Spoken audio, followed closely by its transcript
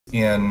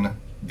in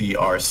the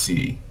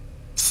RC.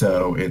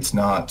 So it's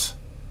not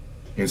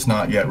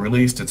yet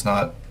released. It's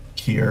not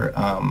here.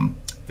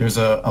 There's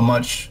a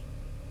much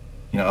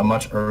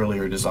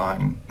earlier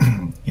design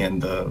in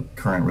the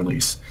current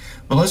release.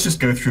 But let's just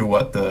go through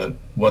what the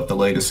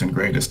latest and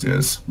greatest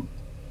is.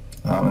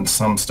 And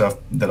some stuff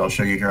that I'll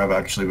show you here I've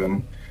actually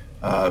been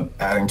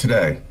adding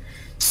today.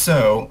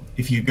 So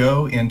if you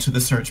go into the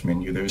search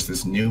menu, there's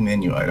this new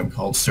menu item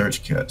called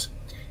SearchKit.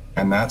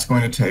 And that's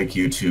going to take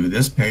you to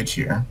this page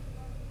here.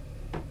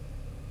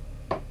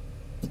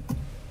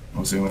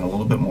 I'll zoom in a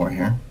little bit more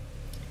here.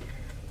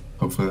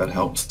 Hopefully that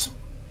helps.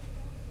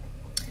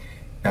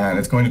 And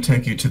it's going to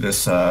take you to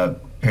this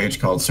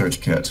page called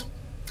SearchKit.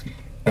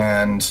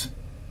 And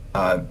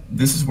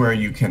this is where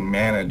you can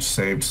manage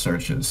saved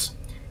searches.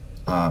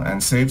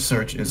 And saved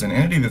search is an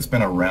entity that's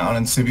been around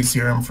in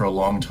CiviCRM for a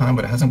long time,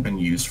 but it hasn't been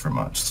used for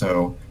much.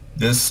 So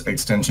this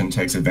extension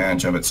takes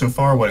advantage of it. So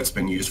far, what it's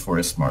been used for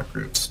is smart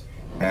groups.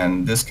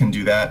 And this can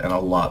do that and a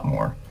lot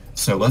more.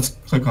 So let's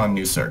click on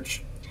New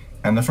Search.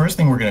 And the first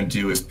thing we're going to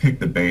do is pick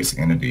the base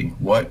entity.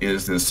 What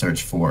is this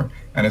search for?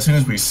 And as soon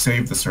as we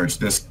save the search,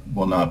 this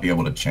will not be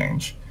able to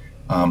change.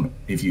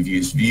 If you've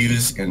used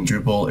views in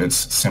Drupal, it's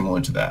similar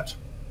to that.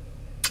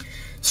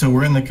 So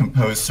we're in the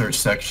Compose Search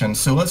section.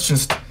 So let's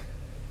just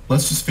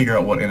figure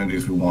out what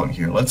entities we want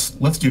here.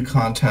 Let's do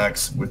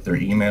contacts with their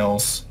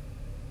emails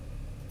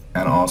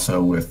and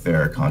also with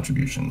their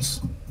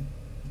contributions.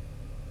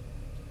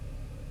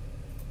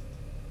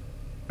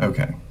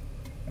 Okay.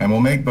 And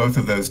we'll make both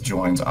of those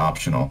joins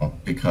optional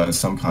because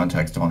some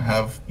contacts don't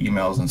have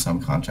emails and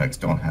some contacts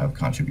don't have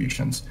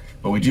contributions.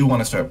 But we do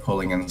want to start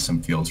pulling in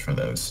some fields for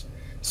those.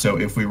 So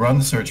if we run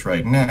the search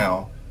right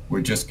now,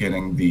 we're just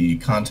getting the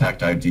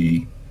contact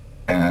ID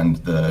and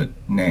the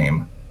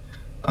name.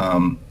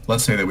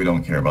 Let's say that we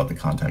don't care about the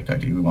contact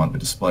ID. We want the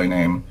display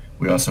name.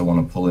 We also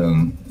want to pull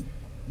in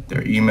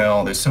their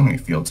email. There's so many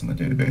fields in the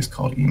database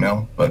called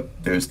email, but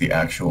there's the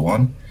actual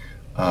one.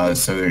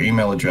 So their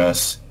email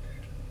address.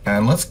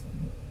 And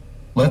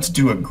let's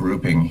do a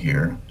grouping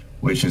here,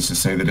 which is to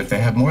say that if they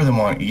have more than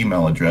one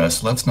email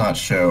address, let's not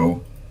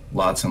show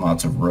lots and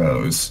lots of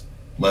rows.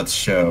 Let's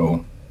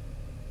show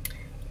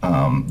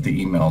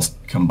the emails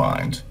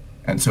combined.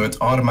 And so it's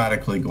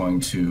automatically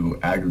going to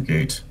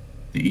aggregate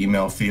the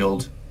email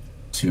field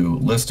to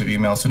list of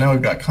emails. So now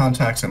we've got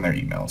contacts and their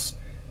emails.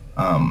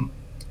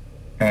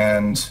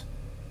 And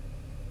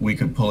we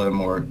could pull in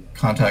more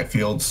contact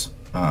fields.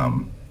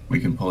 We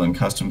can pull in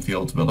custom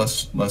fields, but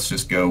let's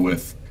just go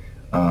with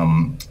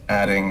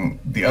adding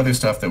the other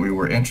stuff that we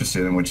were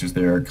interested in, which is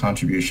their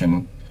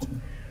contribution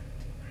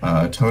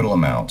total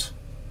amount.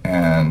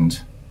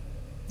 And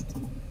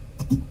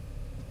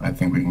I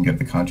think we can get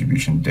the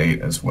contribution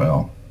date as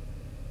well.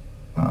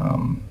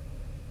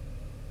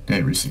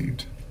 Date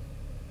received.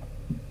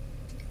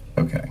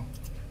 Okay.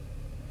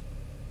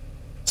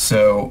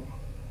 So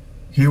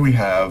here we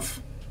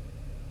have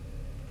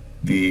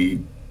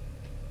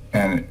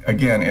and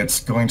again, it's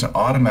going to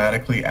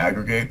automatically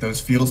aggregate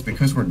those fields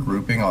because we're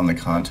grouping on the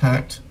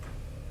contact.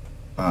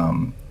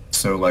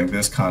 So like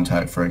this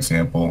contact, for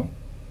example,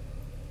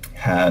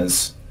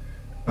 has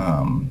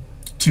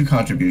 2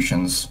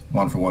 contributions,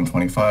 one for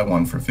 125,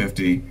 one for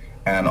 50,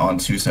 and on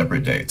 2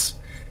 separate dates.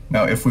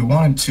 Now, if we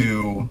wanted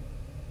to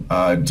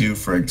do,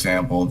 for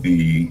example,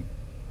 the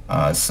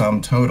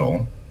sum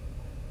total,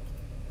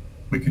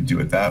 we could do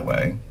it that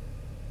way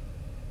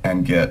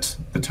and get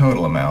the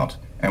total amount.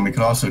 And we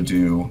could also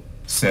do,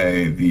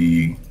 say,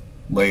 the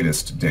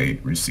latest date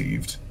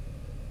received.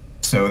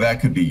 So that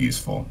could be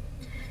useful.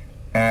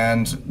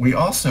 And we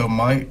also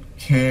might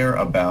care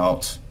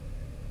about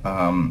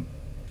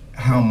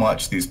how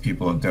much these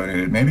people have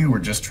donated. Maybe we're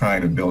just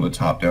trying to build a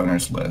top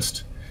donors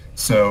list.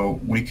 So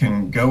we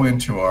can go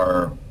into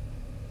our,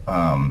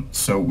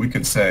 so we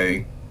could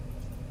say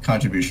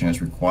contribution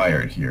is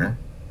required here.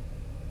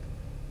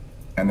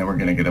 And then we're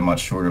going to get a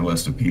much shorter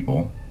list of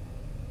people.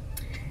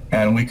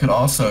 And we could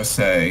also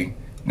say,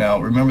 now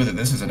remember that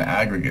this is an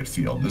aggregate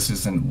field. This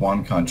isn't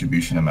one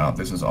contribution amount.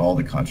 This is all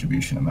the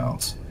contribution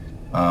amounts.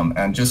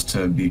 And just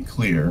to be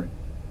clear,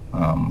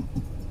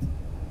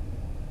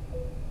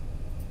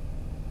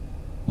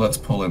 let's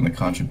pull in the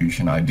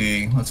contribution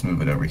ID. Let's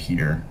move it over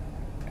here.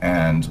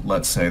 And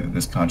let's say that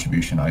this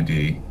contribution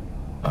ID,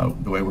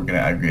 the way we're going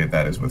to aggregate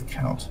that is with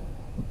count.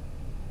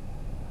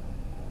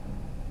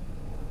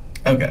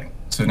 Okay,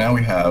 so now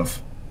we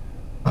have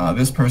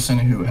this person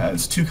who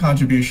has 2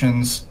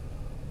 contributions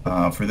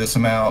for this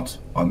amount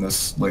on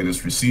this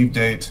latest received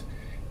date.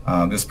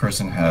 This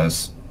person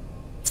has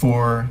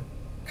 4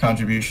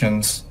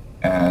 contributions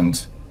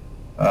and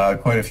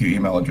quite a few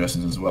email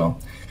addresses as well.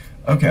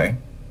 Okay,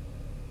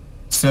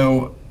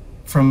 so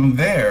from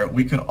there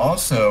we could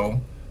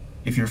also,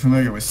 if you're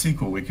familiar with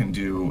SQL, we can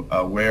do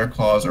a where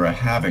clause or a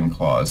having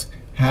clause.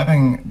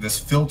 Having this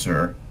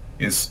filter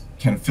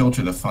can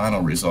filter the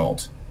final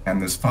result. And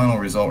this final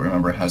result,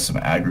 remember, has some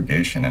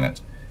aggregation in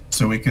it.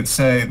 So we could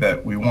say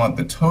that we want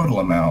the total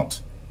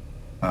amount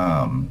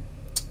to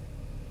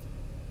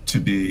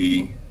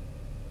be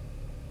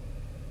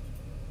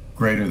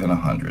greater than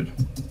 100.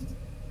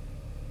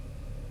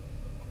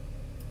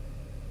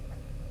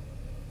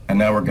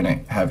 now we're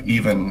going to have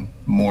even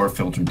more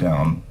filtered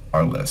down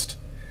our list.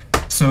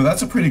 So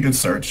that's a pretty good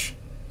search.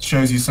 It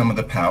shows you some of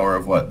the power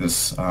of what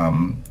this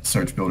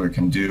search builder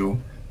can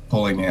do,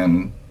 pulling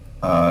in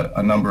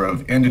a number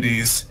of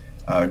entities,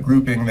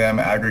 grouping them,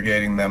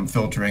 aggregating them,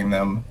 filtering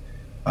them.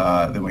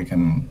 Then we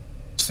can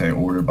say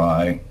order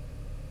by.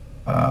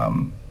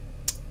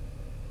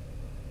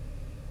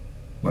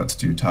 Let's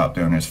do top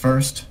donors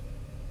first.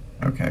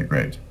 Okay,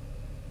 great.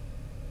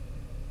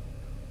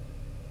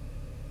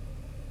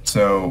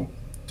 So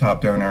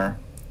top donor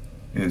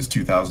is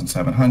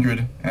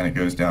 2,700, and it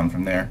goes down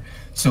from there.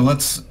 So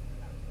let's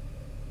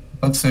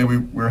say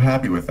we're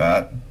happy with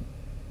that.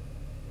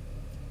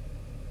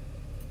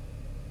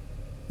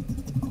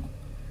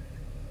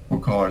 We'll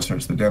call our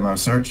search the demo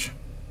search,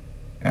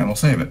 and we'll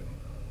save it.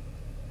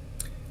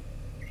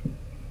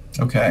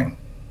 Okay.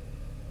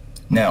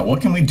 Now,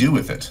 what can we do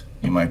with it,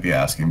 you might be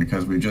asking,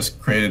 because we've just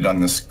created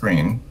on this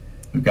screen.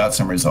 We've got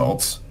some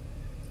results.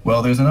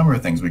 Well, there's a number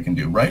of things we can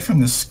do. Right from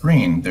this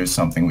screen, there's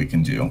something we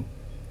can do,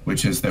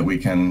 which is that we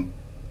can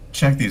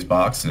check these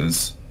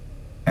boxes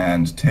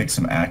and take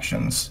some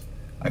actions.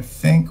 I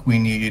think we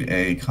need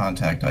a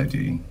contact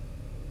ID.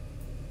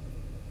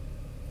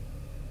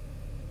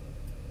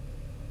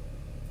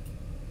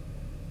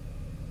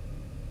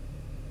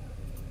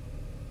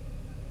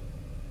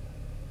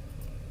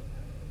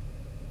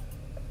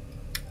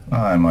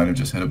 I might have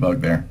just hit a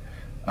bug there.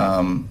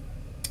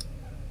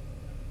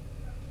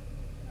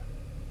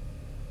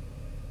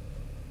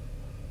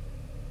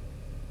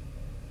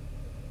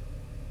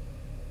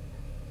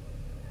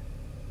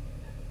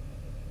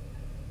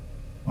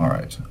 All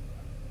right.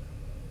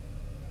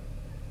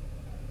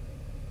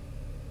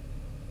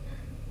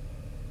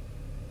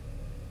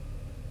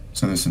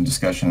 So there's some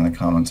discussion in the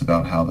comments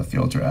about how the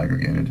fields are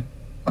aggregated.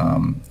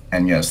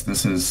 And yes,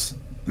 this is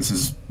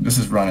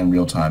run in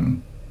real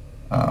time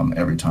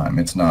every time.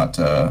 It's not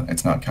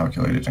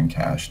calculated and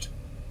cached.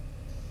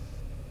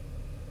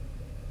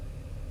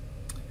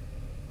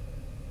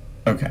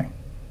 Okay.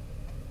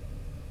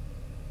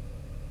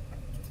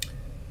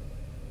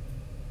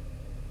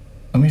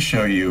 Let me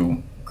show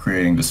you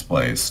creating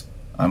displays.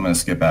 I'm going to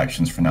skip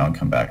actions for now and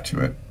come back to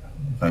it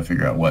if I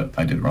figure out what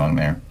I did wrong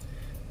there.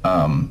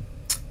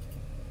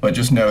 But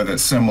just know that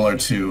similar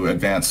to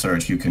advanced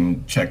search, you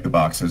can check the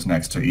boxes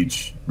next to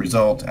each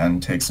result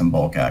and take some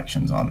bulk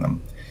actions on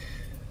them.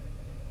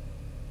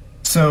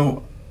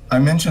 So I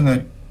mentioned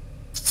that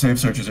saved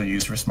searches are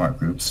used for smart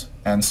groups,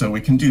 and so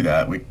we can do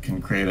that. We can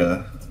create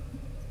a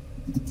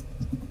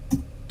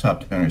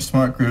top donor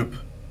smart group,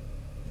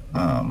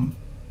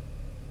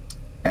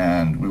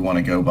 and we want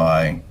to go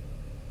by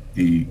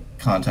the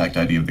contact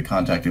ID of the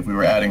contact. If we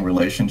were adding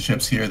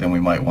relationships here, then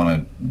we might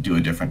want to do a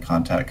different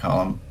contact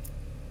column.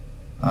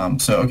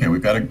 So okay,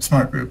 we've got a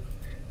smart group.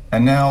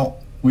 And now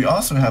we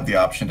also have the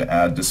option to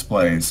add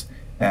displays.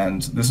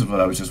 And this is what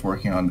I was just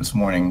working on this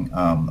morning.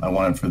 I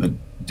wanted for the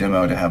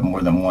demo to have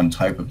more than one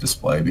type of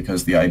display,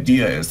 because the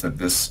idea is that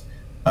this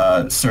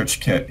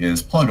SearchKit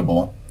is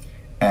pluggable,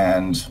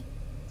 and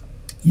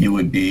you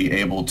would be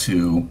able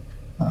to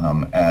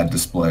add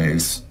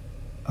displays,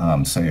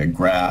 say a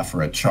graph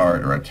or a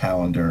chart or a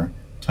calendar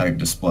type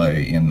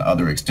display in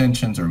other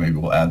extensions, or maybe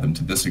we'll add them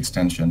to this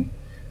extension.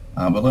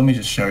 But let me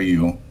just show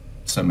you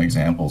some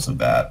examples of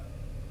that.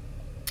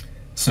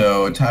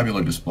 So a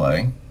tabular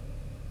display.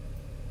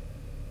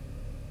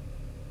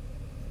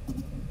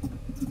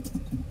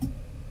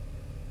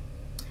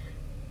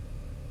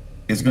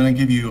 Is going to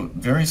give you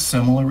very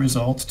similar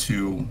results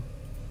to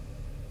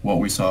what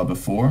we saw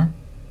before,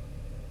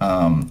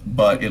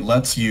 but it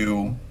lets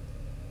you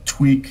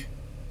tweak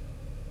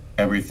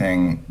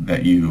everything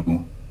that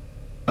you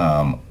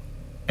want,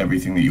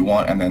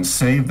 and then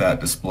save that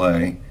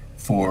display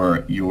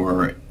for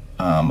your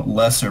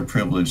lesser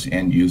privileged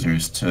end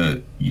users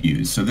to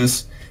use. So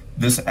this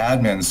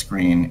admin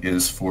screen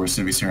is for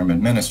CiviCRM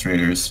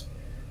administrators,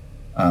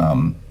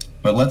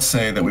 but let's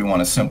say that we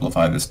want to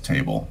simplify this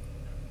table.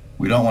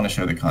 We don't want to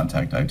show the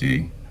contact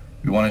ID.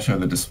 We want to show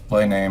the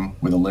display name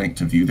with a link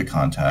to view the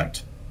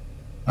contact.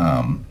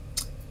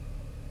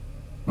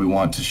 We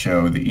want to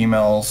show the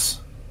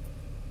emails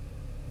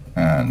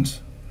and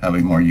have a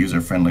more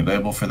user-friendly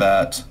label for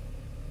that.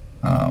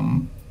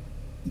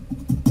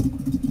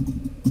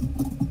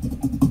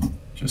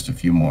 Just a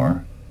few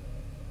more.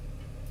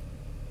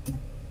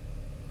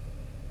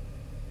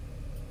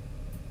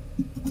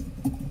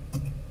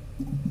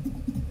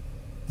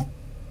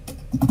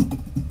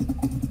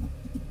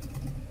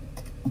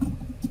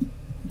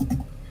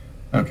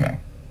 Okay.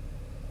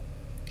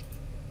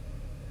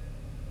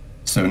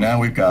 So now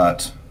we've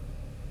got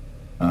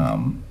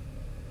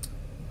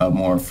a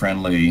more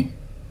friendly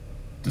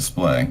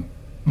display.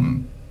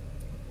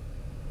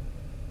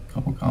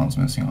 Couple columns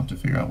missing. I'll have to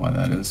figure out why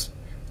that is.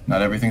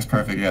 Not everything's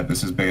perfect yet.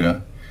 This is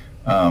beta.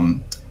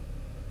 You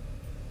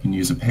can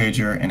use a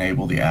pager,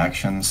 enable the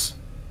actions.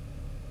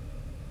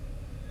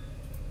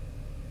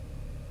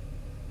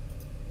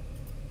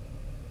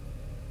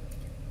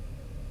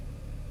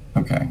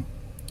 Okay.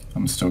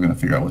 I'm still going to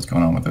figure out what's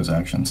going on with those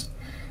actions.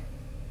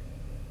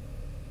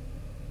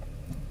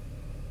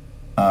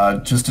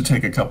 just to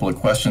take a couple of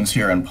questions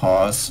here and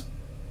pause.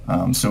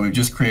 So we've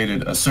just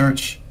created a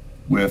search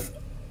with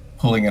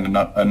pulling in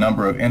a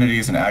number of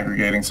entities and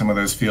aggregating some of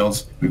those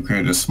fields. We've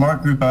created a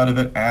smart group out of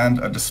it and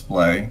a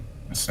display.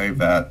 Save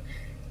that.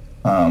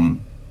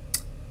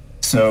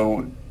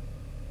 So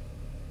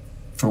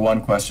for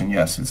one question,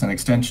 yes, it's an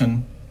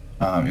extension.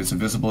 It's a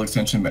visible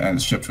extension and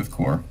it's shipped with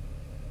core.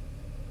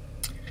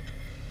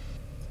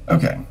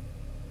 Okay.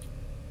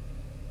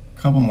 A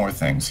couple more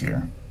things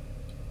here.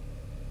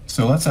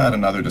 So let's add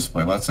another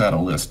display. Let's add a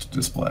list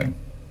display.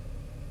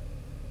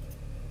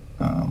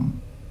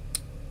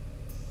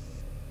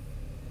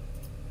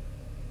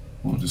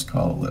 We'll just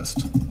call it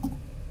list.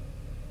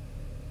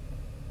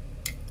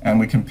 And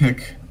we can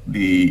pick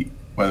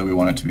whether we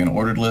want it to be an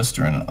ordered list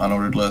or an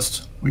unordered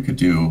list. We could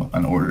do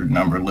an ordered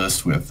numbered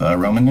list with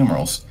Roman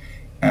numerals.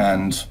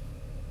 And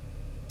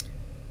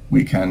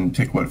we can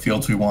pick what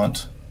fields we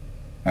want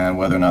and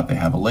whether or not they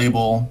have a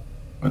label,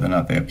 whether or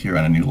not they appear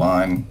on a new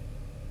line,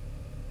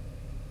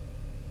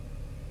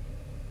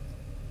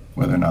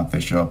 whether or not they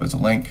show up as a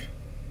link.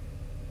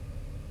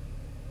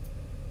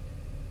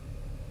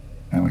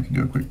 And we can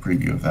do a quick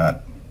preview of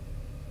that.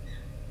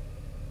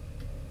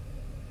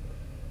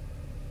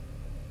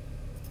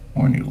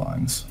 Or new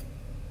lines.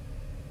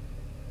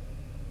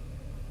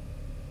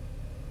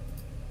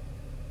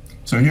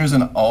 So here's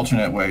an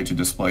alternate way to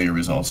display your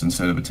results.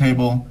 Instead of a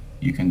table,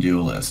 you can do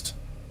a list.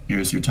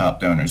 Here's your top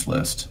donors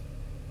list.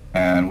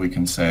 And we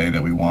can say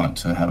that we want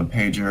to have a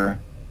pager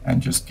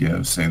and just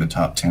give, say, the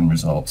top 10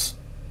 results.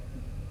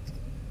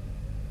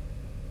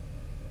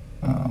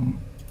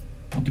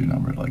 We'll do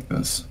numbered like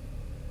this.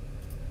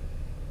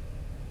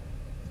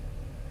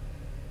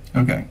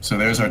 Okay, so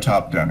there's our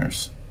top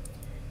donors.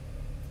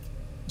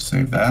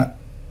 Save that.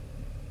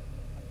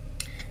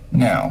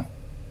 Now,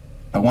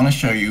 I want to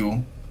show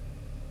you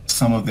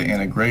some of the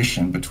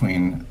integration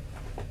between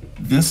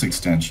this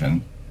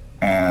extension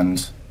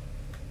and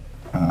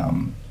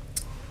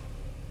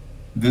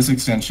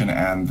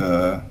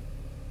the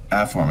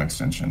AFORM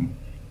extension.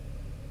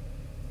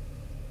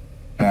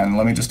 And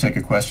let me just take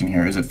a question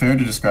here. Is it fair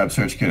to describe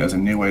SearchKit as a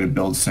new way to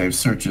build saved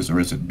searches,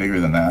 or is it bigger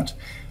than that?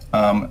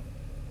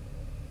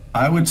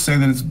 I would say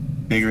that it's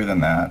bigger than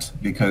that,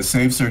 because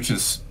saved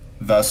searches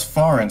thus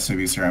far in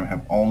CiviCRM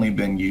have only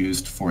been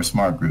used for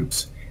smart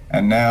groups,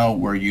 and now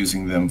we're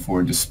using them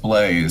for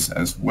displays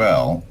as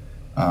well.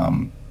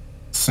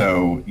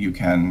 So you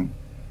can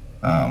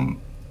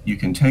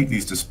take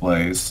these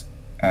displays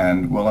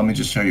and, well, let me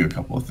just show you a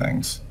couple of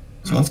things.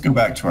 So let's go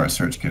back to our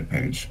SearchKit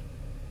page.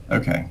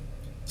 Okay,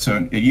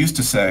 so it used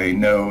to say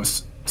no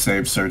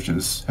saved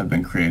searches have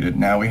been created.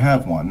 Now we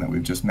have one that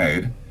we've just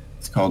made.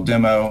 It's called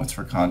demo, it's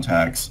for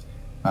contacts,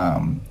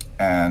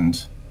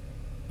 and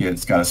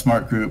it's got a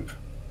smart group,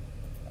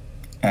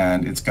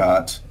 and it's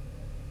got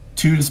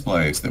 2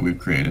 displays that we've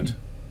created.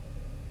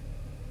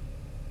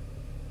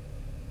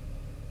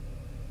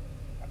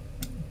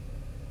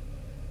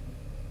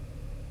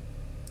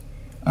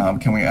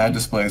 Can we add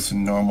displays to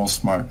normal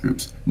smart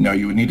groups? No,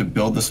 you would need to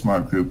build the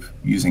smart group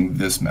using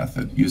this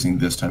method, using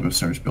this type of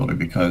search builder,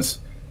 because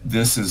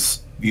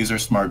these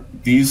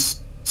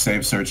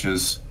saved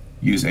searches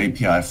use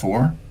API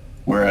 4,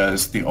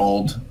 whereas the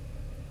old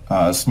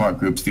smart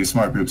groups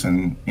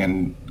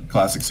in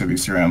classic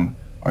CiviCRM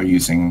are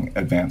using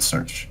advanced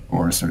search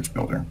or search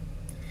builder.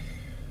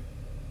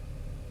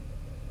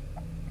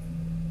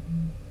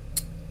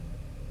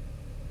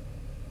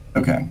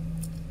 Okay,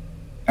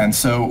 and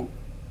so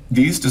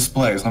these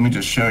displays, let me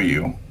just show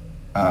you,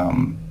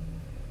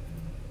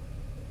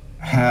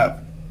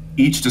 have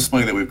each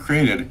display that we've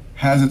created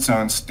has its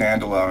own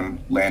standalone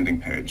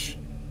landing page.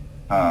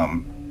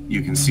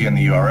 You can see in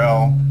the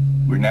URL,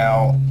 we're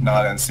now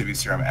not in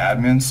CiviCRM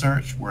admin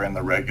search, we're in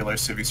the regular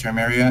CiviCRM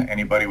area.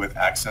 Anybody with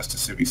access to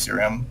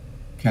CiviCRM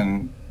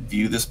can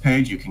view this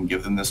page. You can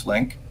give them this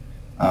link,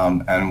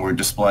 and we're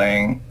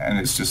displaying, and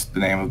it's just the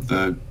name of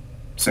the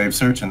save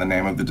search and the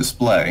name of the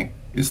display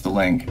is the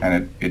link,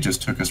 and it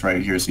just took us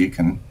right here. So you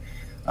can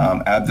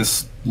add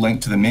this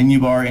link to the menu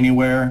bar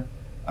anywhere,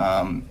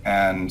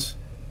 and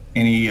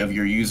any of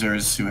your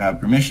users who have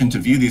permission to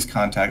view these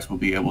contacts will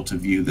be able to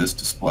view this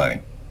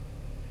display.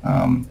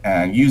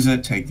 And use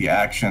it, take the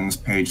actions,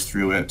 page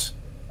through it,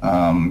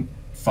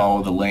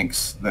 follow the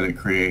links that it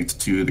creates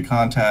to the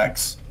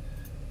contacts,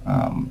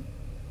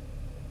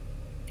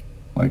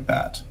 like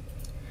that.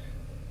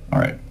 All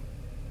right,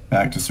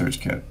 back to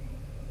SearchKit.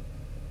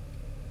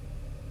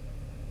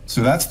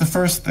 So that's the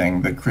first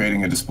thing that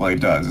creating a display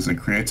does, is it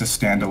creates a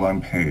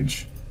standalone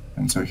page.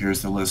 And so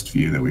here's the list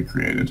view that we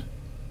created.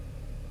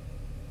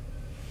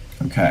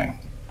 Okay.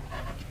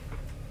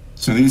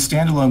 So these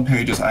standalone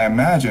pages, I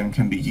imagine,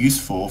 can be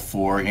useful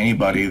for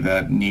anybody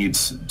that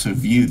needs to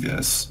view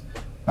this.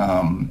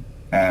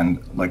 And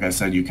like I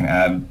said, you can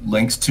add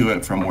links to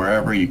it from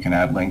wherever. You can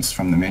add links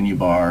from the menu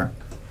bar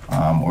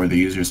or the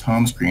user's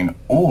home screen,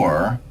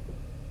 or,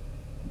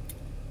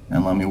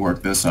 and let me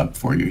work this up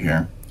for you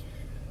here.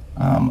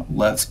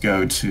 Let's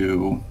go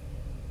to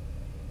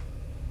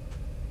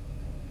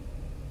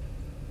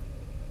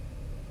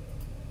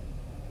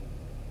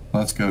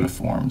let's go to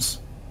forms.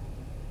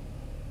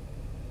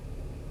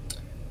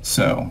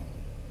 So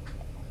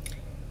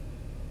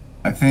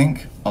I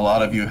think a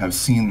lot of you have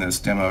seen this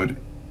demoed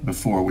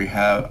before.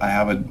 I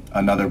have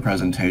another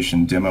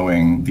presentation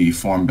demoing the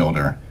form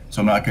builder,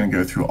 so I'm not going to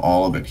go through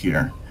all of it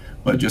here,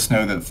 but just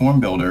know that form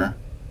builder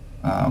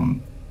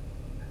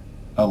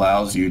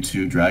allows you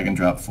to drag and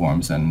drop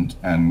forms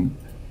and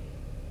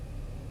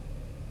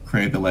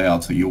create the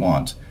layouts that you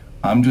want.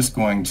 I'm just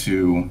going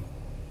to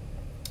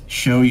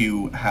show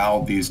you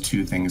how these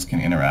two things can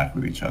interact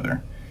with each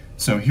other.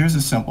 So here's a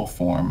simple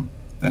form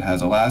that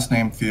has a last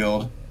name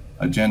field,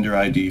 a gender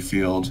ID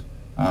field.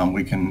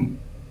 We can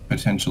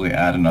potentially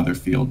add another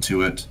field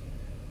to it,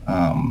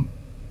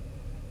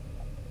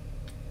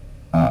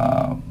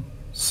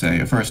 say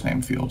a first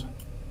name field.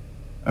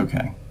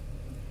 Okay.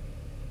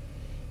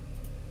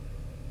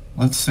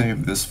 Let's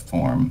save this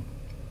form.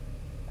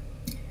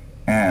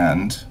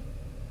 And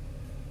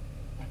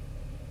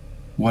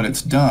what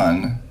it's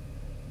done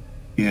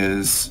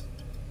is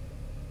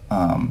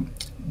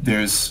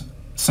there's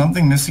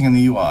something missing in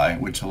the UI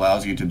which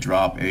allows you to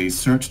drop a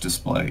search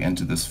display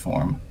into this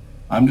form.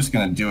 I'm just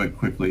going to do it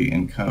quickly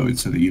in code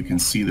so that you can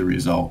see the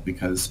result,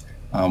 because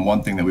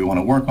one thing that we want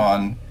to work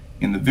on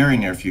in the very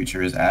near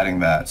future is adding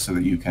that so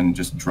that you can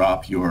just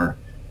drop your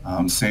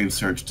save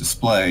search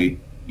display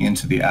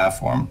into the app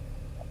form.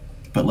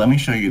 But let me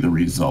show you the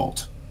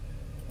result.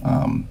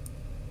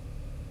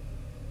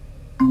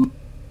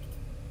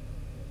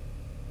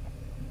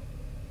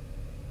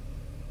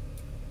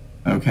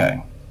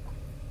 Okay,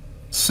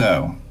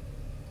 so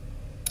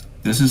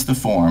this is the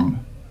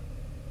form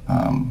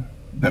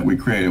that we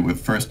created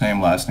with first name,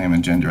 last name,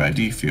 and gender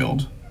ID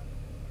field,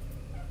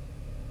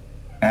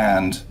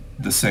 and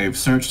the save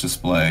search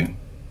display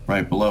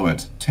right below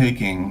it,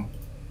 taking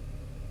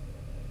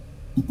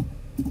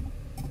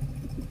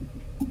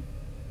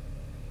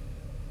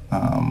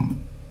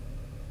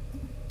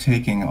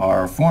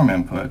our form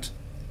input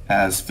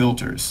as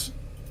filters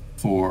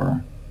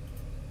for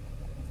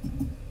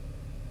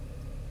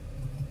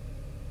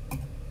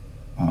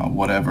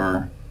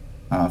whatever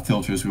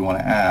filters we want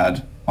to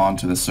add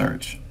onto the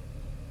search.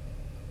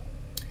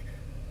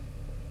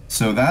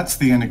 So that's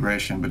the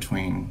integration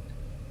between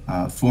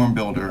Form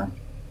Builder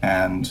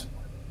and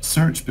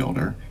Search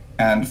Builder.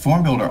 And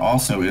Form Builder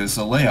also is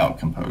a layout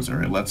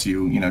composer. It lets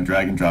you,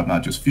 drag and drop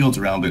not just fields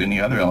around, but any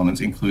other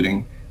elements,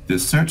 including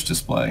this search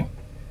display.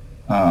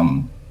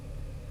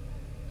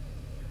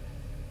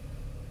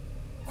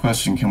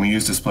 Question, can we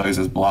use displays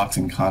as blocks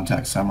in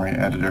Contact Summary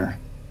Editor?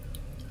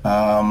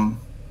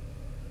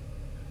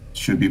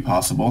 Should be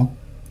possible.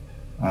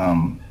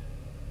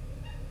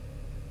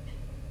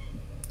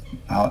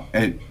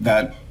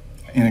 That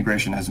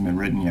integration hasn't been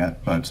written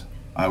yet, but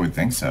I would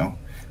think so.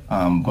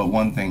 But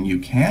one thing you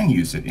can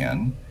use it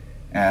in,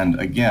 and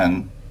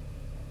again,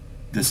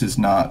 this is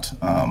not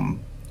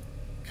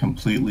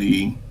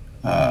completely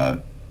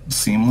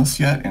seamless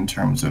yet in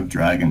terms of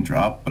drag and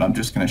drop, but I'm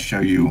just going to show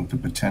you the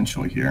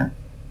potential here.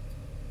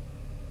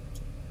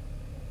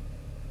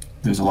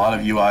 There's a lot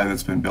of UI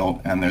that's been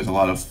built, and there's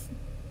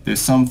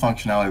some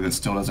functionality that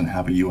still doesn't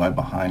have a UI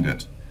behind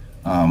it.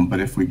 But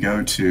if we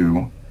go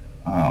to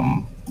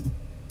I'm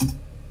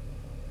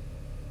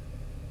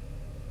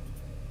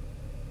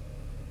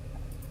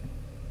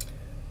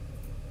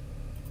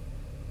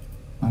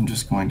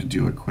just going to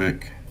do a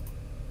quick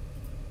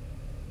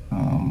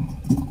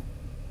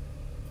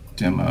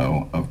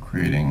demo of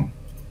creating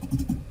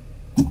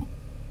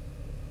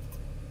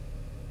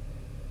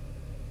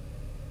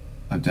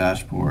a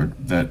dashboard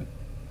that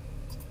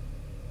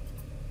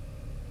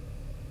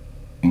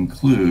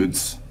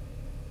includes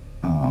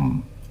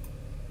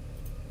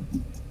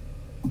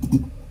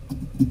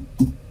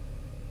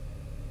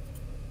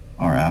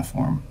our app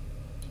form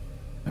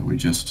that we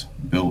just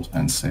built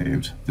and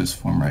saved, this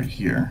form right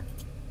here.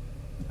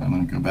 I'm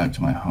going to go back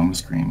to my home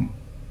screen.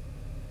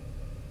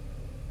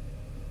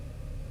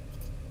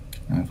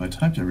 And if I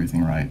typed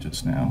everything right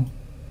just now,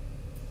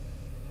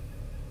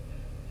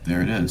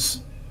 there it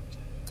is.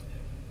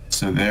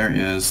 So there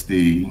is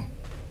the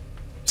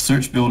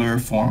search builder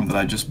form that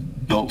I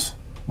just built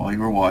while you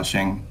were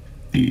watching,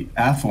 the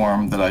app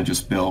form that I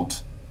just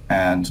built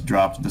and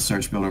dropped the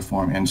search builder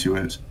form into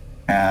it,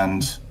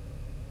 and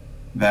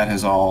that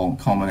has all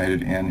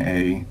culminated in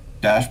a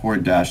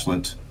dashboard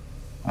dashlet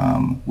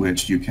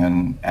which you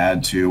can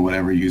add to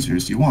whatever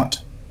users you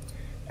want.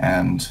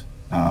 And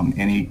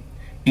any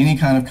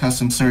kind of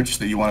custom search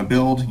that you want to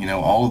build,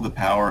 all of the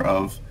power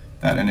of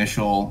that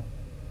initial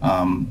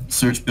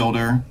search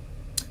builder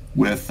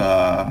with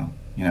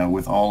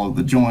with all of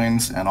the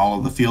joins and all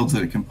of the fields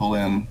that it can pull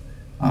in,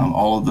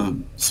 all of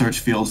the search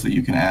fields that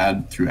you can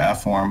add through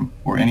AppForm,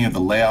 or any of the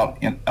layout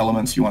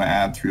elements you want to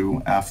add through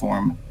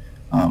AppForm,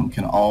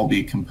 can all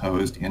be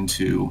composed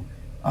into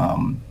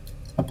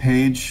a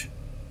page,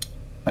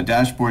 a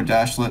dashboard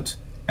dashlet,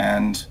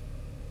 and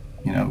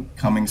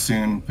coming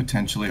soon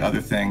potentially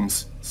other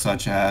things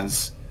such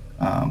as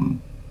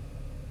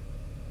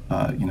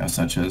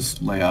such as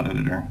layout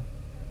editor.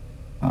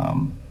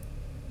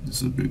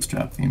 This is a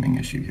bootstrap theming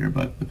issue here,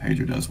 but the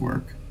pager does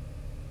work.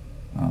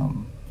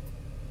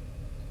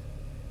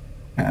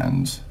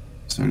 And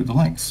so do the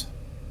links.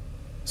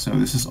 So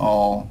this is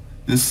all,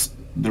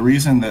 the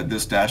reason that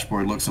this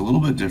dashboard looks a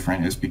little bit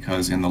different is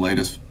because in the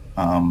latest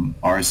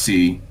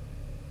RC,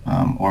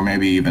 or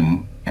maybe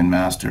even in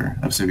master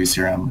of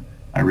CiviCRM,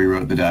 I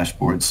rewrote the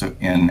dashboard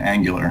in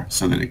Angular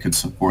so that it could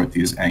support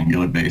these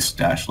Angular-based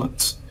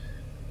dashlets.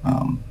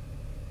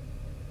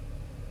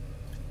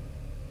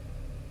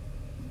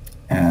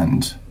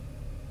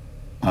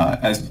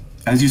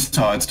 As you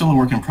saw, it's still a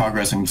work in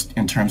progress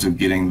in terms of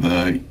getting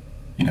the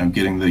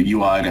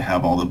UI to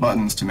have all the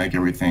buttons to make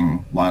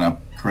everything line up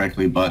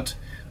correctly, but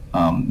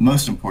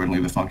most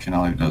importantly, the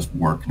functionality does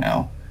work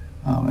now.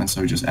 And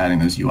so just adding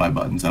those UI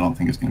buttons, I don't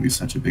think is going to be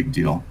such a big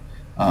deal.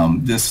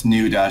 This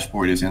new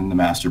dashboard is in the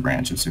master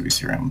branch of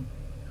CiviCRM.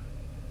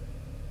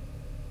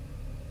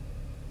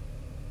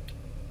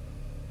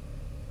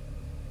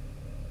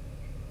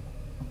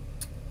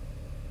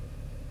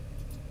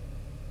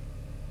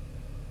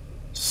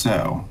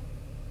 So,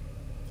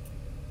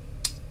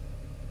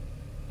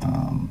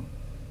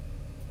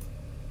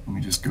 let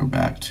me just go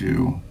back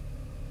to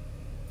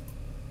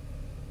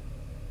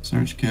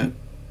SearchKit.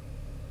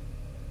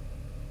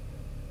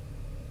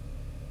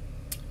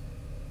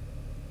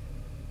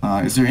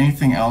 Is there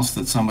anything else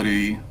that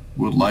somebody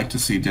would like to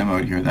see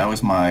demoed here? That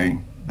was my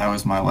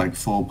like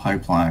full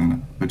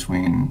pipeline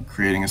between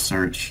creating a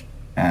search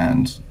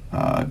and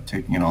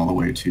taking it all the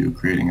way to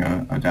creating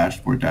a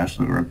dashboard,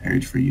 dashlet, or a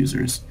page for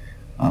users.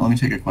 Let me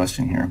take a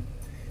question here.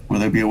 Will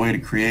there be a way to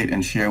create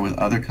and share with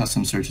other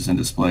custom searches and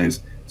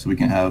displays so we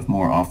can have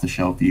more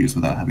off-the-shelf views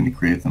without having to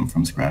create them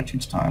from scratch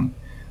each time?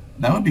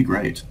 That would be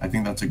great. I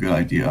think that's a good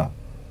idea.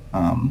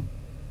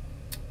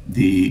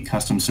 The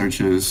custom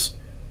searches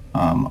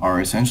are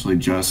essentially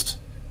just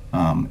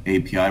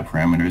API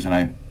parameters,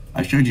 and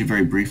I showed you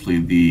very briefly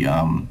the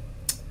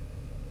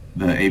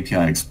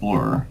API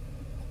Explorer,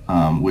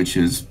 which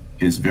is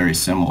very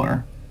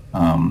similar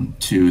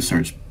to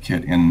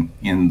SearchKit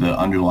in the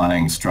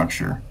underlying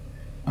structure.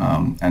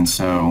 And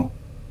so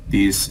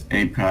these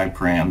API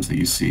params that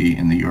you see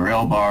in the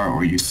URL bar,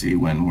 or you see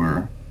when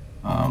we're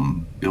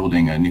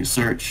building a new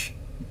search,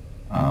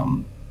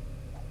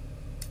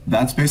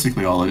 that's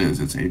basically all it is.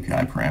 It's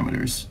API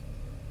parameters.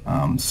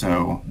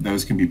 So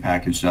those can be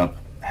packaged up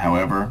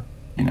however,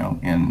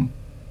 in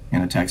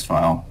a text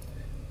file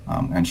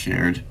and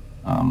shared.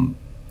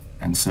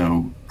 And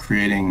so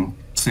creating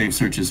saved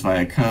searches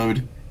via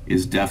code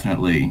is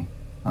definitely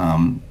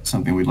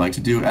something we'd like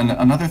to do. And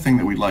another thing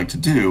that we'd like to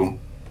do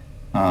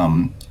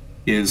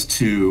is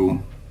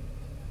to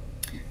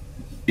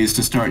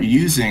start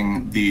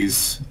using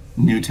these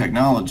new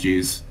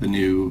technologies, the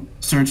new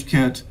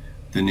SearchKit,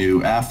 the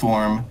new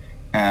Afform,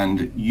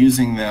 and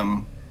using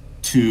them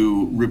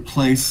to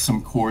replace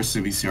some core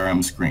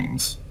CiviCRM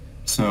screens.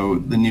 So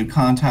the new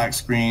contact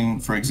screen,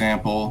 for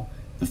example,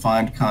 the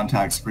find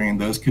contact screen,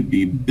 those could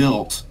be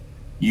built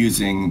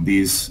using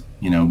these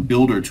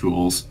builder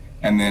tools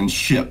and then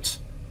shipped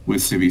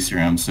with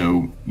CiviCRM.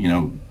 So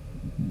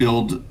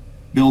build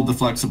the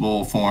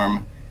flexible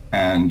form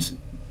and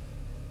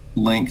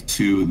link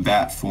to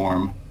that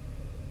form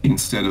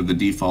instead of the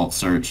default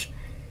search.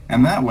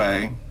 And that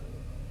way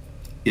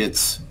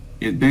it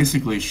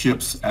basically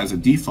ships as a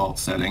default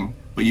setting,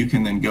 but you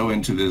can then go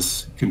into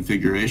this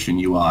configuration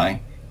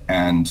UI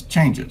and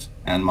change it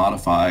and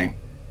modify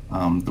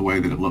the way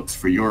that it looks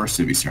for your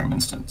CiviCRM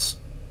instance.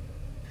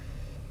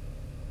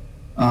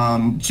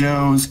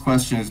 Joe's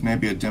question is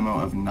maybe a demo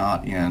of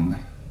not in.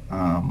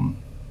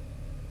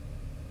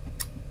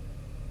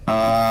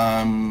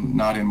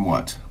 Not in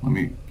what?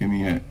 Give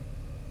me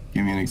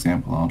an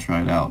example. I'll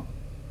try it out.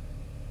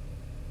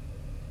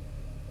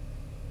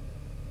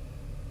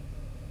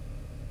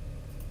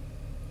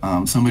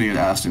 Somebody had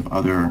asked if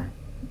other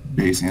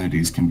base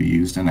entities can be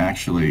used, and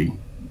actually,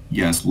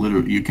 yes,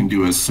 literally, you can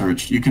do a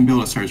search. You can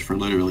build a search for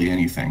literally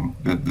anything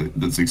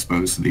that's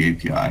exposed to the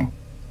API.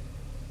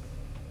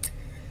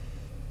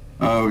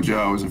 Oh, Joe,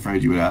 I was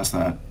afraid you would ask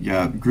that.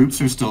 Yeah, groups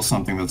are still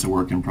something that's a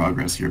work in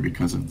progress here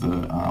because of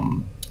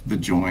the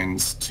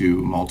joins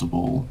to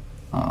multiple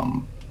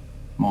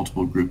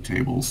group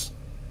tables.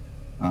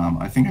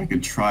 I think I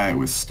could try it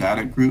with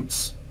static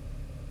groups,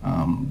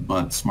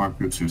 but smart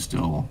groups are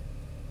still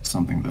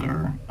something that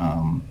are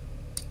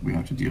we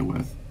have to deal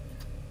with.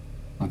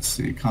 Let's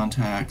see,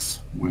 contacts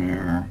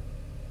where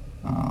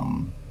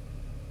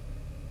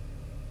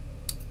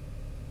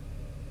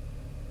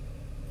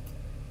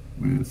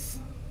with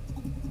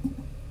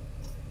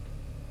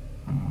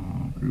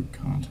group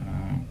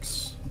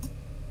contacts.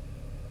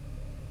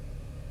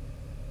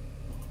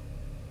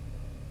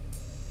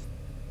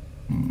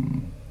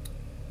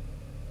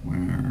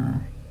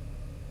 Where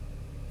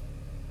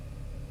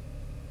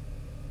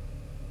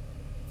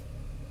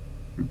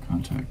group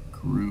contact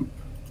group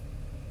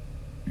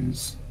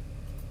is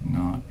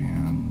not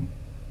in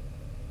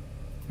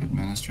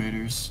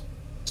administrators.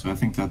 So I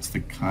think that's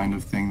the kind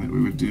of thing that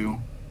we would do.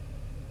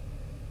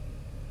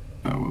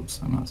 Oh, whoops,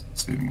 I'm not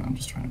saving it, I'm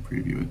just trying to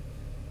preview it.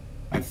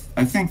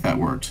 I think that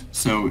worked.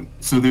 So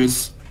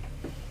there's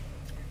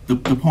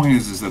the point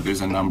is that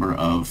there's a number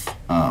of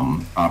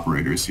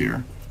operators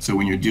here. So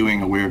when you're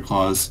doing a where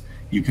clause,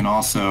 you can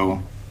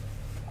also,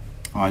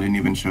 oh, I didn't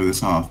even show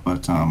this off,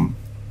 but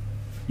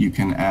you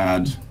can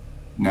add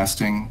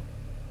nesting,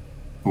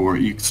 so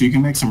you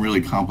can make some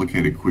really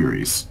complicated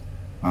queries.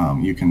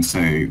 You can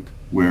say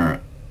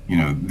where,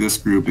 this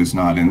group is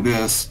not in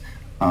this,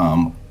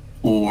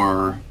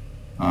 or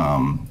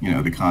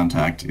the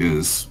contact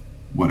is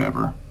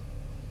whatever,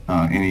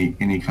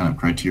 any kind of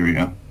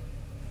criteria.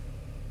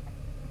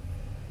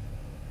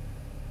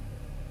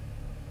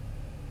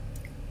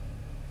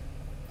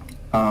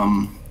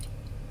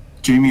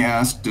 Jamie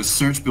asked, does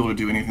Search Builder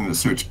do anything that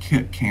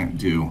SearchKit can't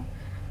do?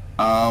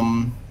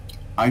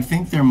 I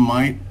think there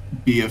might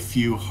be a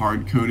few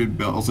hard-coded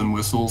bells and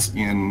whistles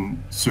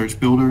in Search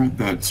Builder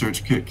that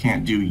SearchKit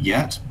can't do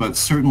yet, but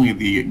certainly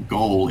the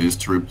goal is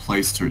to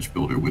replace Search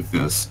Builder with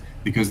this,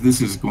 because this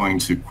is going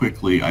to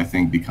quickly, I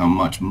think, become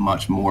much,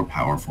 much more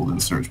powerful than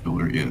Search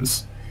Builder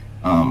is.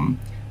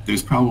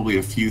 There's probably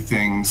a few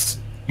things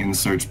in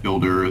Search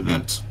Builder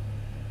that,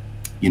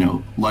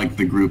 like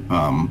the group,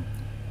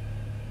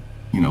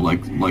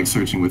 like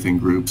searching within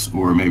groups,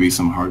 or maybe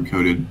some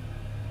hard-coded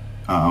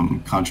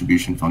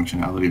contribution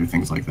functionality or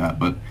things like that.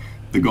 But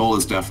the goal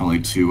is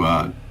definitely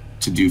to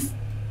do,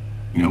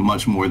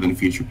 much more than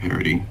feature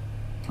parity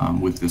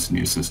with this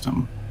new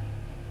system.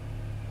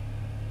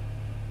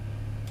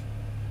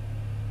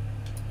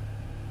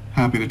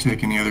 Happy to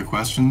take any other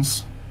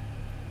questions.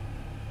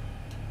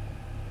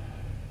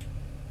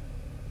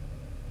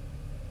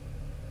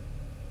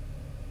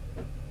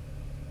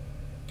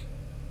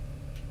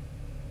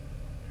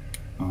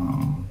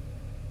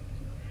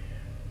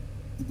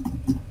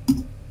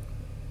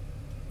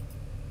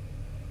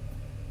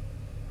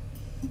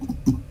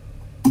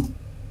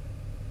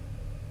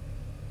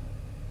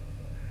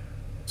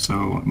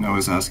 So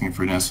Noah's asking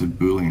for nested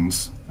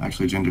booleans.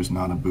 Actually, gender's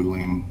not a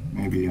boolean.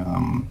 Maybe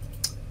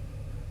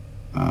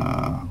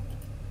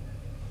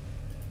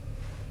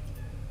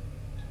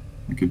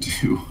we could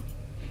do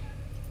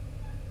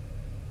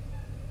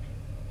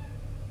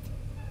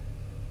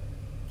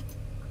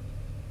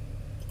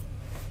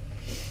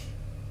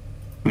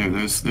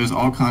there's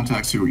all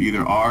contacts who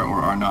either are or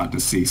are not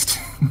deceased.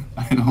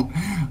 I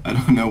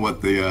don't know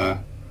what the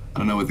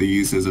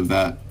use is of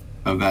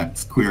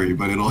that query,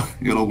 but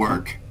it'll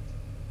work.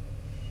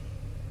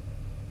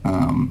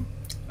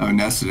 Oh,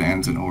 nested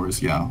ands and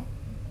ors, yeah.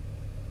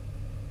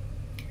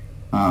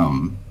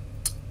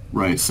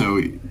 Right.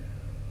 So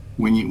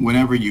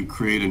whenever you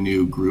create a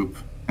new group,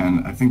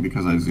 and I think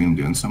because I zoomed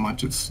in so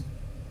much, it's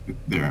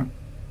there.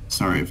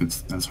 Sorry if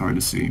that's hard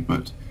to see,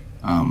 but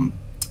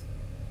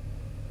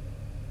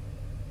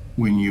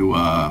when you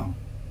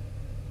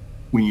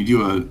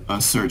do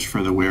a search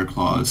for the where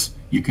clause,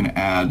 you can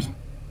add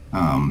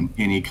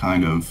any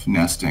kind of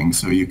nesting.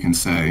 So you can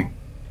say,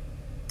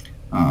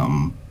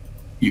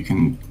 you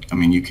can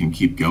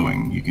keep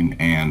going. You can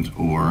and,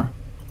 or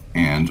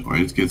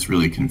it gets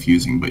really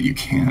confusing, but you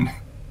can.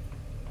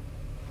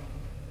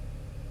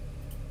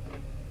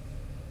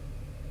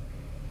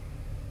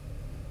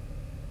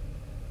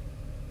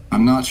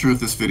 I'm not sure if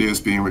this video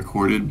is being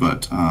recorded,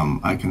 but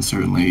I can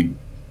certainly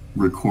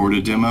record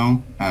a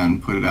demo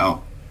and put it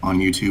out on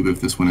YouTube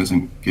if this one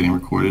isn't getting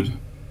recorded.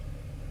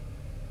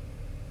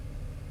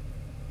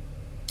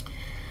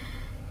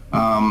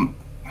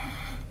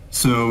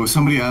 So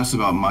somebody asked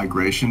about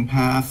migration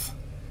path.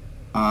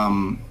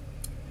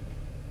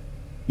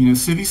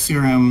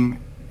 CiviCRM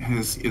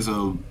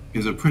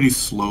is a pretty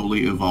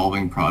slowly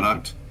evolving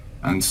product,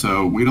 and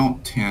so we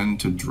don't tend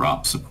to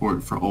drop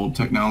support for old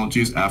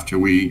technologies after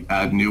we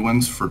add new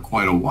ones for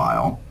quite a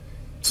while.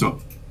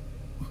 So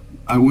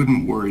I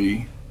wouldn't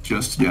worry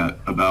just yet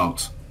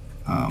about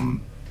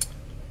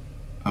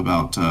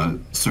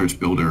Search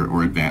Builder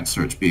or Advanced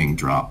Search being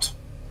dropped.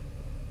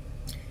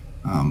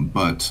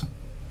 But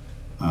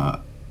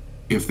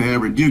if they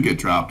ever do get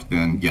dropped,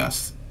 then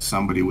yes,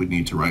 somebody would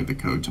need to write the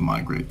code to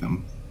migrate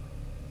them.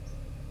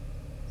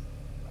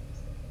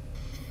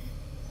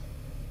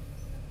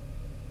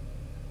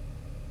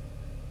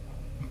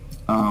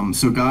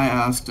 So Guy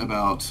asked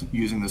about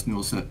using this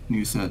new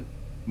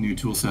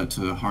tool set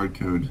to hard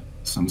code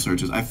some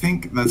searches. I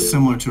think that's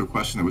similar to a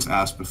question that was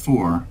asked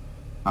before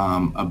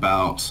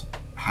about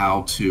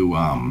how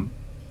to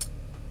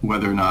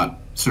whether or not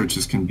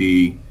searches can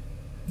be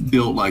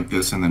built like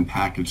this and then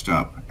packaged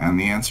up, and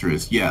the answer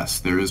is yes,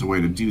 there is a way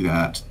to do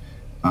that.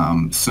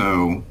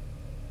 So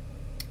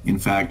in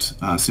fact,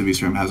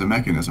 CiviCRM has a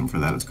mechanism for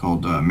that. It's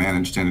called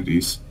managed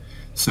entities.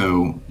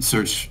 So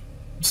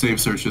save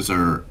searches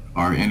are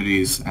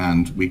entities,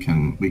 and we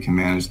can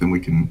manage them.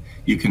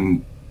 You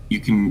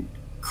can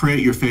create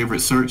your favorite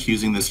search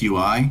using this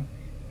UI,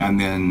 and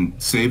then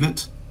save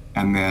it,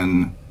 and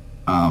then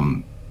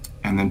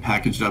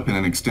package it up in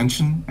an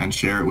extension and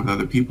share it with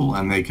other people,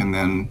 and they can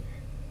then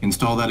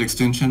install that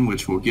extension,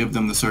 which will give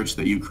them the search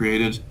that you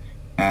created,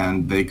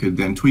 and they could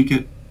then tweak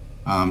it,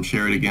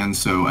 share it again.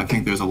 So I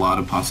think there's a lot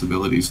of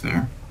possibilities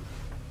there.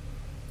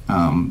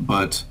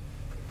 But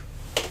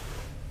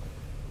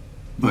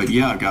But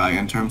yeah, Guy,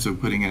 in terms of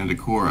putting it into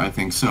core, I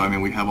think so. I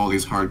mean, we have all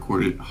these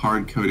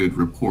hard-coded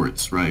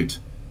reports, right?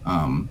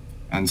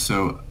 And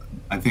so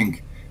I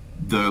think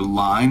the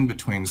line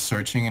between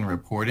searching and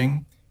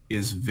reporting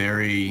is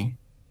very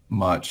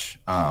much,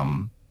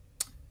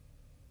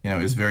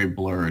 is very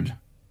blurred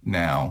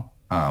now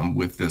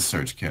with this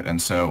search kit.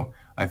 And so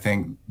I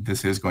think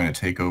this is going to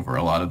take over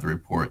a lot of the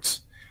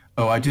reports.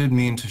 Oh, I did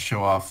mean to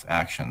show off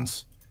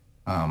actions.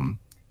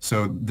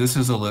 So this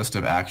is a list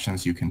of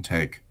actions you can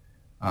take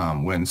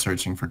when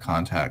searching for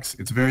contacts.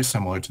 It's very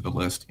similar to the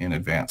list in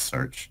advanced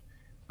search,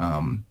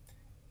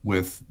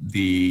 with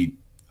the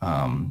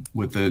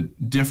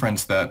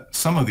difference that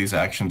some of these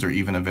actions are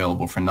even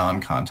available for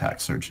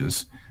non-contact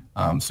searches.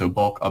 So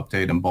bulk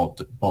update and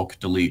bulk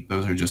delete,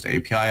 those are just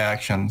API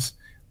actions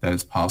that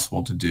it's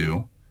possible to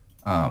do.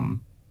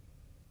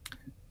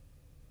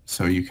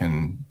 So you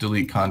can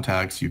delete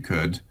contacts, you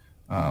could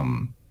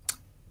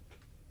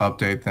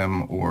update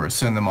them or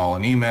send them all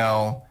an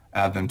email,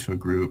 add them to a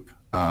group,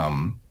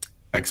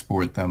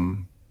 export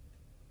them.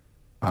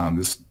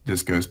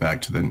 This goes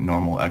back to the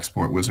normal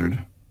export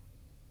wizard.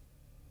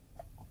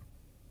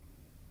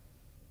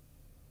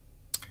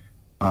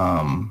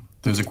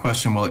 There's a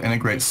question, will it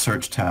integrate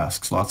search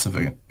tasks? Lots of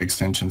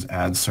extensions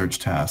add search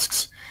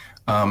tasks.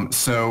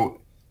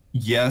 So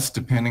yes,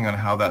 depending on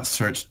how that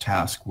search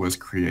task was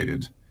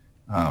created.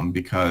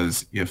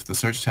 Because if the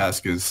search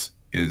task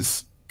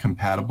is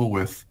compatible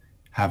with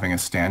having a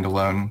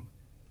standalone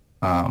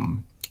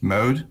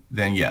mode,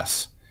 then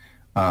yes.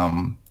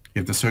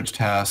 If the search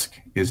task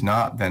is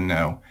not, then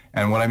no.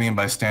 And what I mean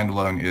by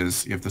standalone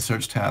is if the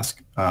search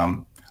task, a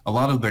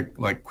lot of the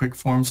quick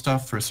form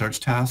stuff for search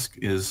task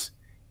is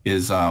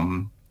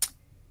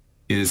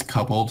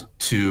coupled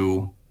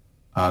to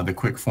the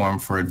quick form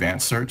for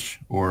advanced search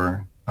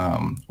or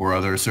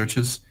other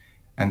searches.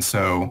 And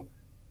so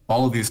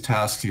all of these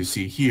tasks you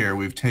see here,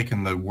 we've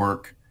taken the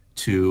work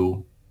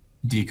to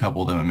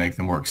decouple them and make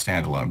them work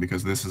standalone,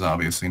 because this is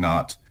obviously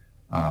not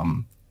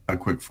a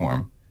quick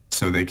form.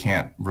 So they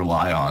can't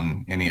rely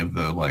on any of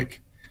the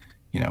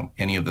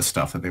any of the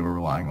stuff that they were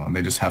relying on.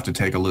 They just have to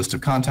take a list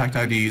of contact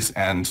IDs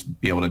and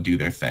be able to do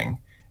their thing.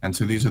 And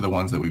so these are the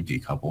ones that we've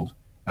decoupled.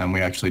 And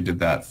we actually did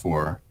that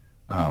for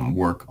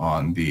work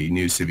on the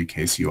new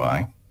CiviCase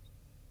UI.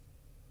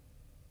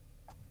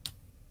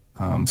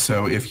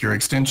 So if your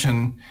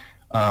extension,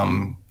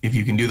 if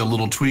you can do the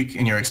little tweak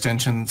in your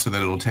extension so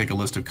that it'll take a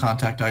list of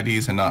contact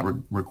IDs and not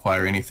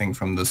require anything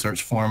from the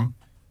search form,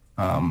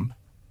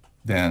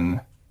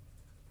 then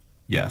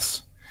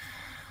yes.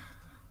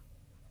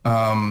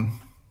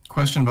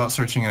 Question about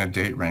searching in a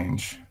date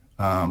range.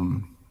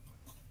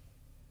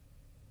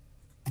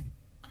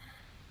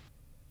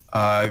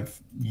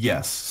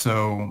 Yes,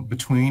 so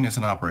between is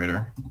an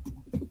operator.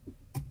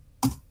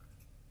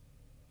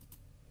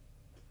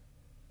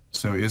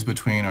 So is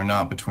between or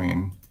not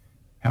between.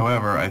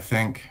 However, I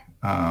think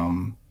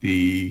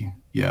we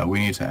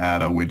need to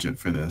add a widget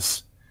for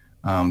this.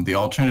 The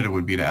alternative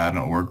would be to add an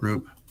OR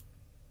group.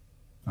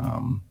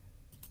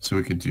 So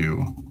we could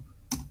do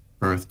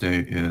birth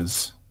date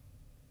is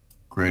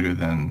greater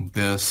than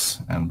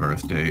this and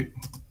birth date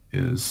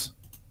is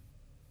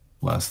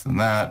less than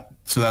that.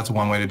 So that's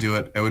one way to do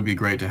it. It would be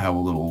great to have a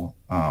little,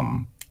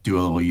 do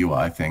a little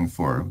UI thing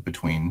for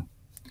between.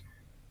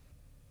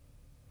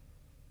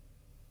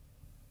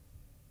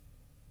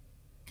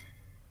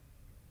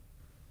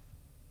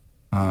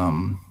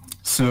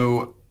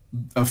 So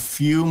a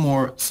few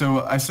more,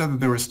 so I said that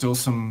there were still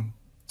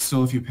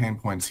a few pain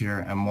points here,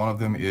 and one of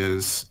them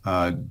is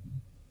the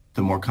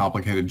more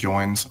complicated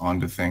joins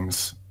onto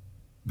things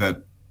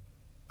that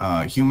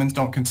humans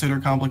don't consider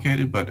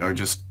complicated, but are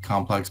just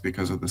complex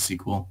because of the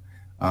SQL.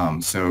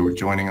 So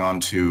joining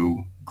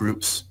onto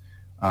groups.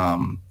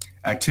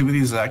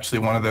 Activities is actually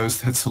one of those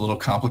that's a little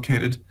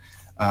complicated.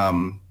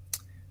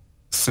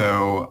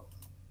 So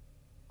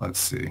let's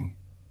see.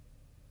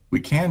 We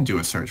can do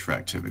a search for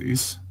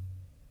activities,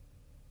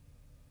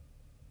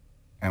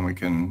 and we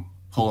can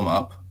pull them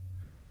up.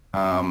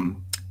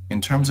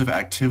 In terms of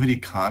activity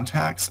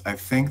contacts, I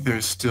think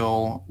there's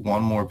still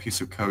one more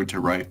piece of code to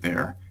write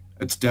there.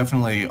 It's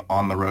definitely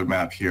on the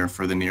roadmap here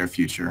for the near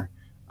future,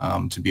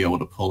 to be able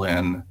to pull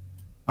in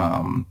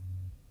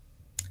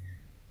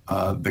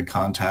the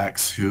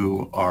contacts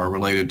who are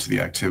related to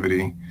the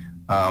activity.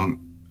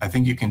 I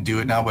think you can do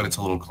it now, but it's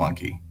a little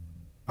clunky.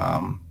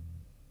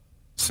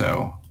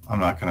 So I'm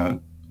not gonna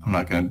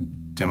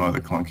demo the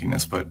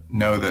clunkiness, but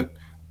know that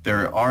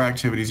there are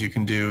activities you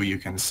can do. You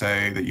can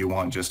say that you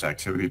want just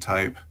activity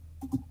type.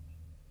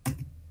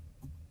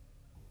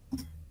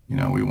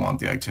 We want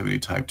the activity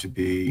type to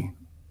be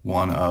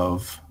one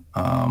of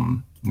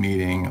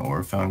meeting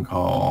or phone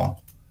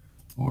call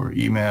or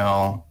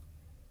email,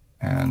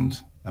 and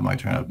that might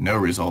turn up no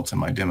results in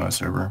my demo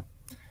server.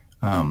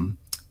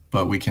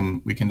 But we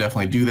can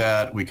definitely do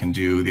that. We can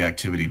do the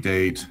activity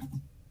date.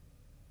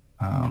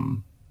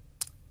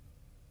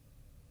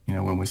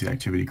 When was the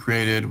activity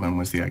created? When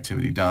was the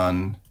activity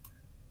done?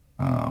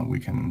 We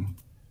can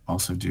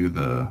also do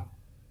the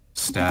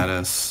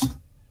status.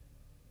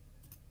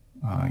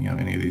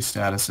 any of these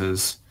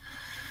statuses.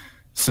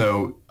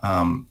 So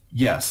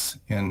yes,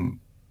 in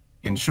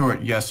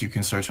short, yes, you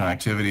can search on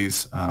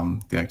activities.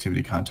 The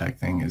activity contact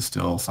thing is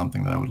still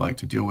something that I would like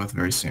to deal with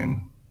very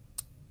soon.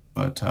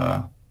 But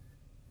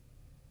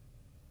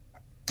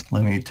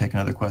let me take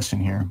another question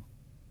here.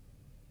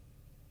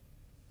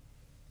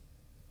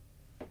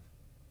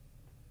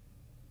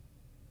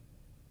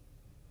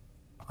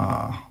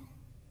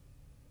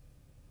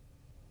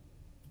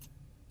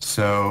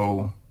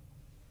 So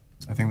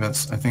I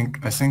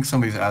think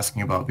somebody's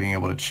asking about being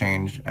able to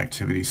change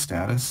activity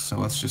status. So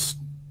let's just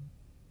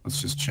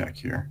check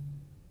here.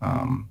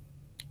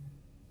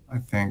 I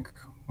think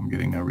I'm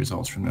getting no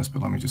results from this,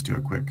 but let me just do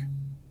it quick.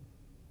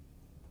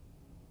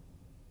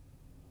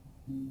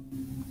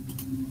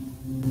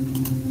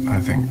 I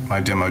think my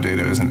demo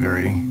data isn't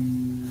very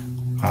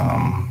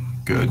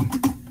good.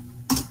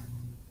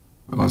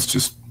 But let's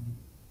just,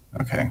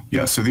 okay,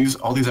 yeah. So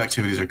all these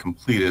activities are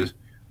completed,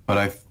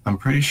 but I'm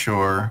pretty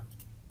sure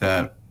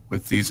that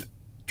with these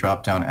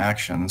drop-down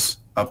actions,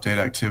 update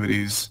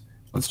activities,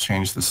 let's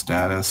change the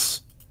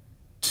status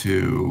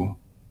to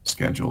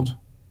scheduled.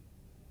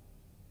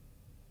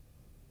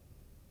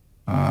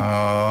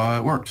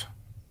 It worked.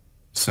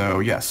 So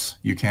yes,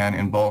 you can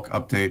in bulk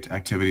update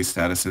activity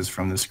statuses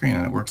from the screen,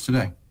 and it works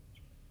today.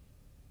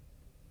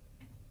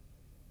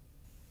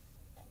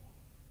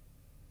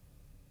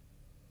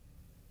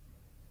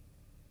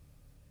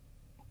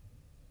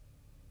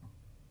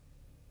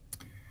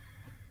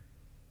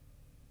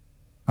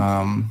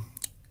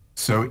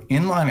 So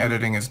inline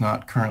editing is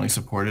not currently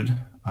supported.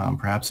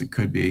 Perhaps it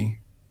could be.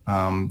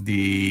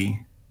 The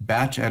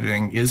batch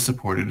editing is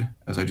supported.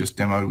 As I just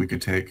demoed, we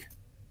could take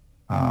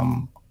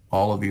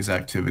all of these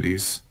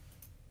activities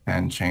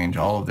and change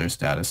all of their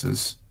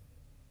statuses,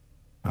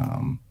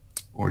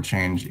 or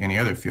change any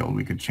other field.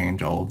 We could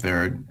change all of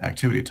their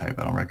activity type.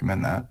 I don't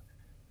recommend that.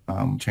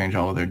 Change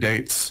all of their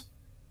dates,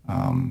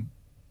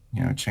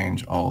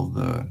 change all of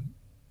the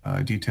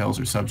details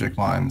or subject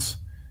lines,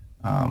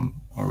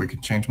 or we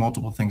could change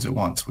multiple things at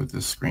once with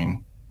this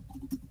screen.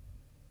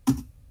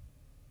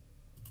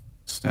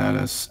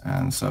 Status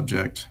and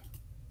subject.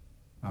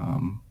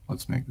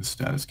 Let's make the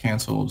status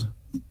canceled.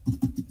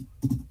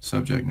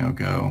 Subject no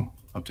go.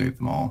 Update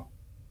them all.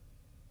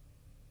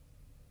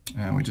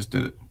 And we just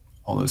did it.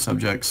 All those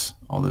subjects,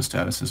 all those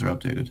statuses are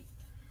updated.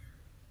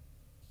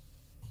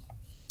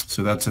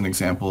 So that's an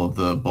example of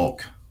the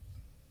bulk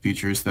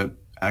features that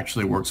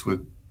actually works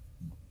with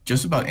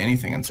just about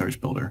anything in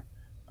Search Builder.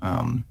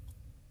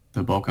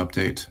 The bulk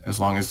update,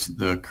 as long as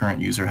the current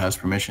user has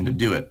permission to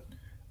do it,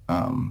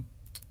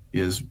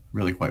 is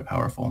really quite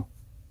powerful.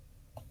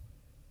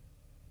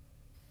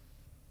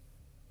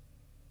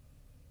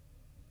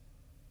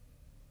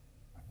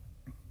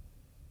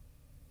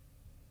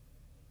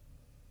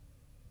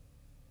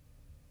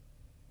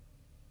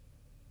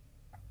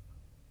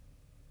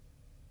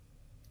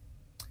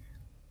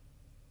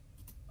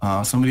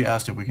 Somebody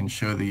asked if we can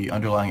show the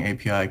underlying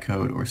API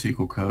code or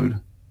SQL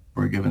code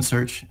for a given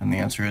search, and the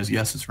answer is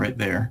yes, it's right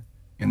there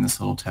in this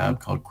little tab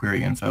called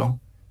Query Info.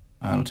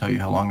 It'll tell you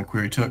how long the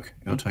query took.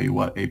 It'll tell you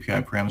what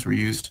API params were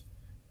used,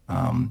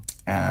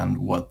 and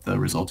what the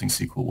resulting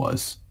SQL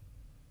was.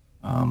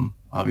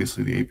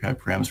 Obviously, the API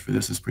params for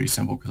this is pretty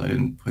simple because I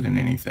didn't put in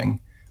anything,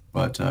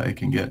 but it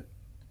can get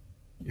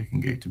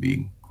to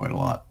be quite a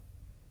lot.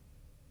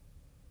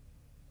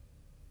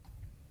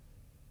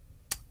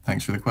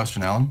 Thanks for the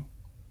question, Alan.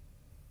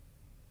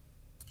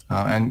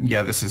 And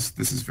yeah, this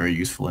is very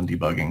useful in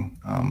debugging,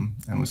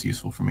 and was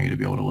useful for me to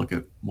be able to look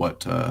at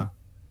what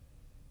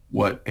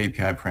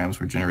API params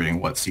were generating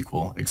what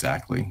SQL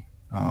exactly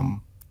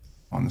on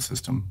the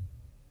system.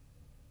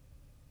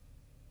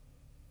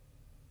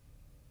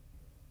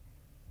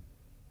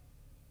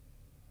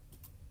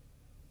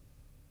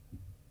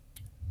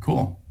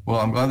 Cool.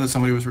 Well, I'm glad that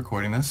somebody was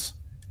recording this,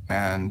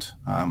 and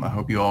I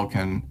hope you all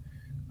can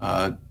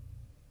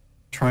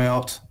try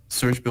out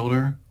Search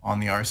Builder on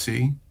the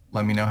RC.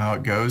 Let me know how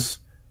it goes.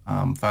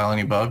 File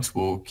any bugs.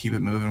 We'll keep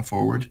it moving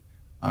forward.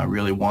 I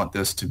really want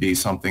this to be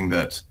something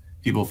that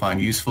people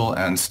find useful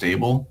and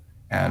stable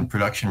and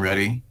production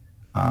ready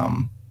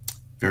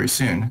very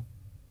soon.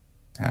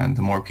 And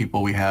the more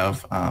people we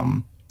have,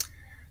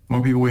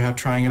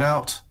 trying it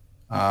out,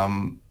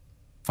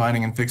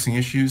 finding and fixing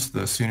issues,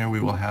 the sooner we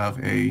will have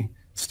a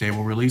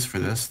stable release for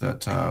this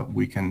that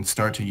we can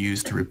start to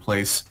use to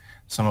replace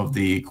some of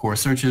the core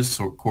searches,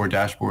 so core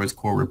dashboards,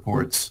 core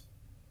reports.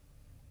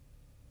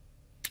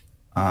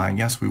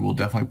 Yes, we will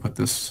definitely put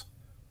this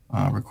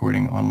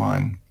recording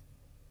online.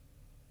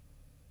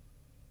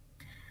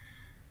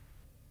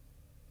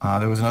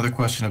 There was another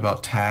question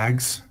about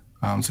tags.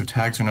 So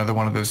tags are another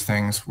one of those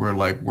things. We're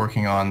like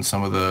working on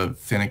some of the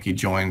finicky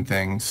join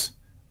things.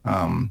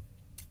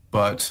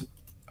 But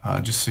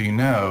just so you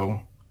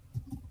know,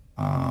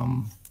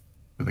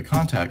 for the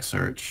contact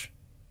search,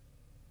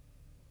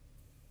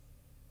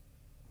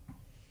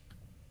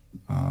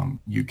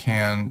 you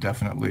can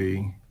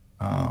definitely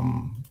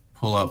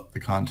pull up the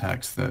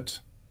contacts that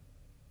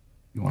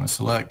you want to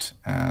select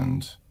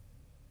and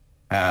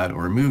add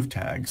or remove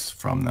tags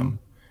from them.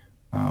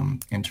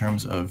 In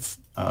terms of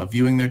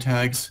viewing their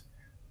tags,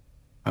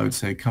 I would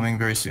say coming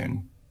very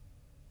soon.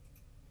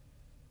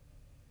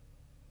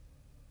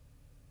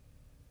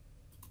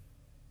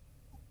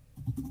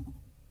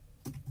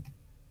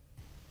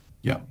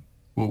 Yeah,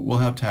 we'll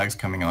have tags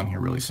coming on here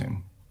really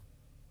soon.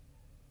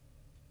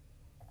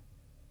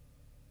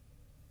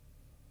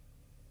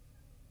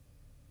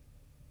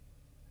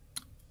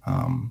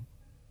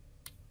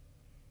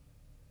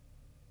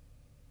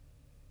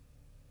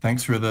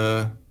 Thanks for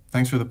the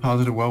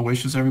positive well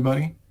wishes,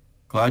 everybody.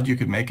 Glad you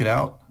could make it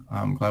out.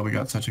 I'm glad we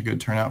got such a good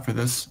turnout for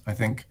this. I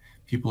think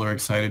people are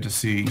excited to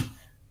see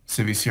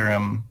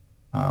CiviCRM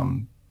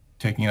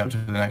taking it up to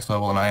the next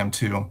level, and I am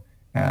too.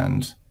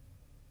 And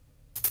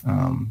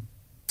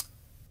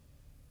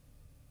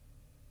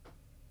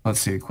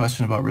let's see, a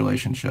question about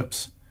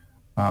relationships.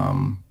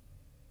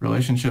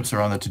 Relationships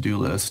are on the to-do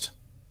list.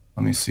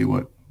 Let me see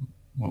what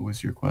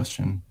was your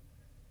question,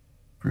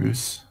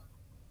 Bruce?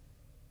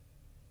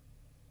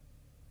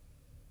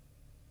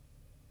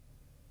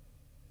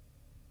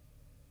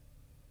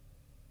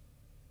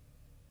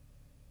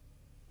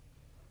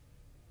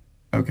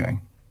 Okay.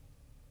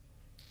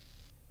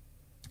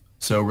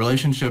 So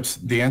relationships,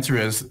 the answer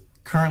is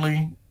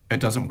currently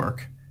it doesn't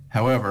work.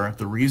 However,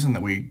 the reason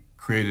that we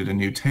created a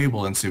new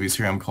table in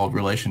CiviCRM called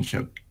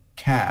relationship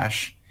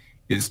cache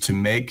is to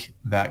make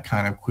that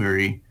kind of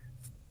query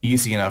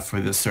easy enough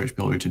for this search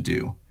builder to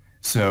do.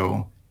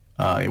 So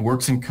it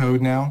works in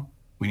code now.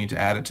 We need to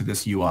add it to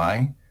this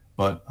UI,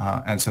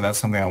 and so that's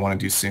something I want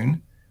to do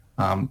soon,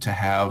 to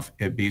have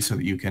it be so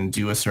that you can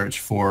do a search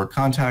for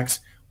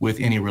contacts with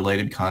any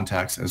related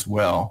contacts as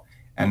well,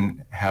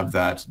 and have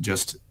that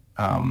just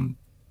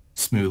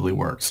smoothly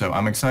work. So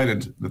I'm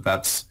excited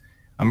that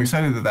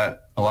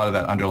a lot of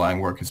that underlying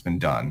work has been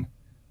done,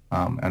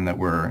 and that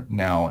we're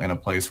now in a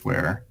place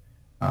where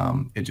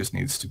it just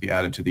needs to be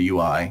added to the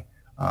UI.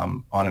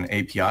 On an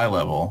API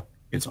level,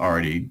 it's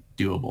already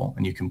doable,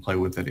 and you can play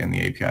with it in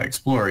the API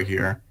Explorer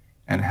here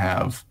and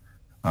have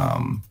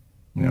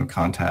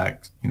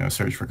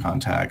search for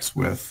contacts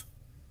with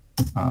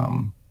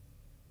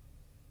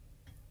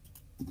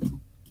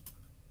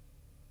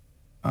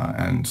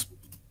and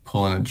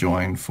pull in a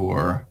join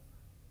for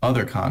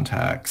other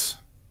contacts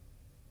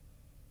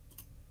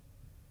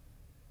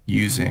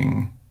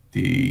using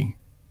the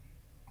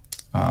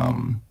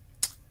the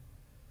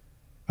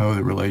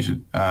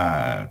related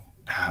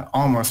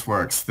almost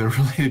works, the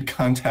related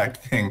contact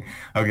thing.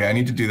 Okay, I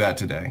need to do that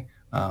today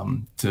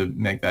to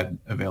make that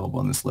available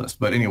in this list.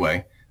 But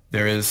anyway,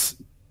 there's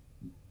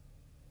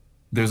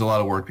a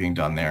lot of work being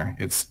done there.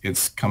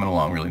 It's coming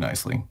along really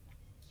nicely.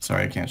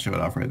 Sorry, I can't show it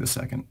off right this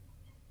second.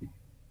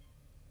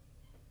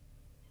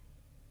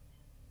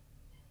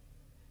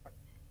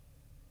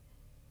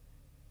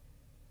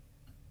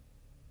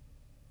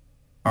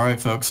 All right,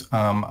 folks,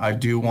 I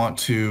do want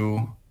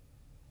to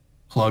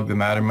plug the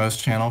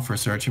Mattermost channel for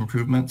search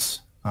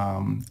improvements,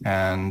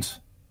 and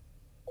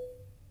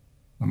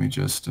let me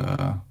just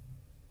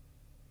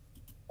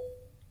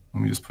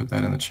put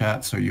that in the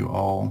chat so you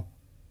all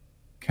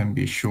can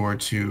be sure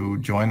to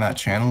join that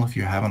channel if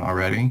you haven't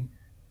already,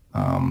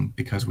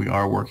 because we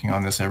are working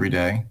on this every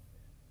day.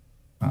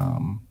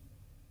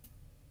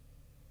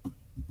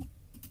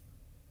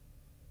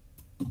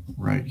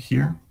 Right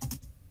here.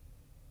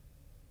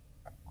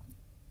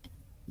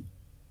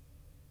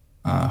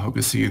 Hope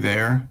to see you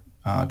there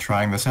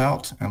trying this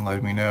out and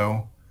letting me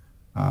know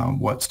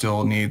what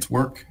still needs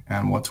work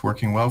and what's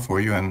working well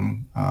for you.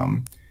 And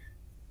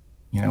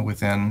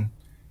within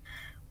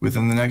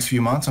the next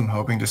few months, I'm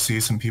hoping to see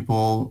some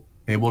people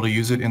able to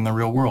use it in the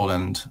real world.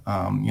 And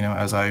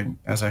as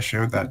I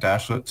showed, that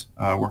dashlet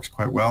works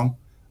quite well.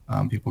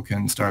 People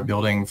can start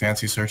building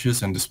fancy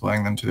searches and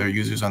displaying them to their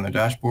users on their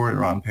dashboard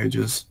or on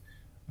pages.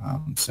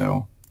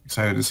 So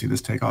excited to see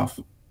this take off.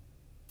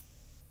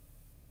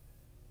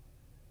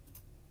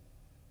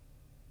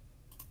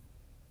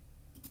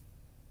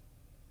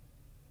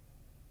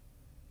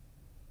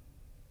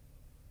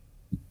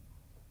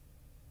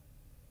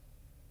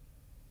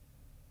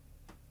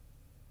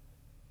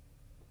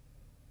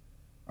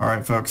 All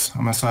right, folks,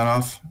 I'm going to sign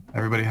off.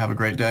 Everybody have a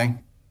great day,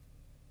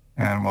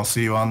 and we'll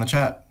see you on the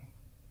chat.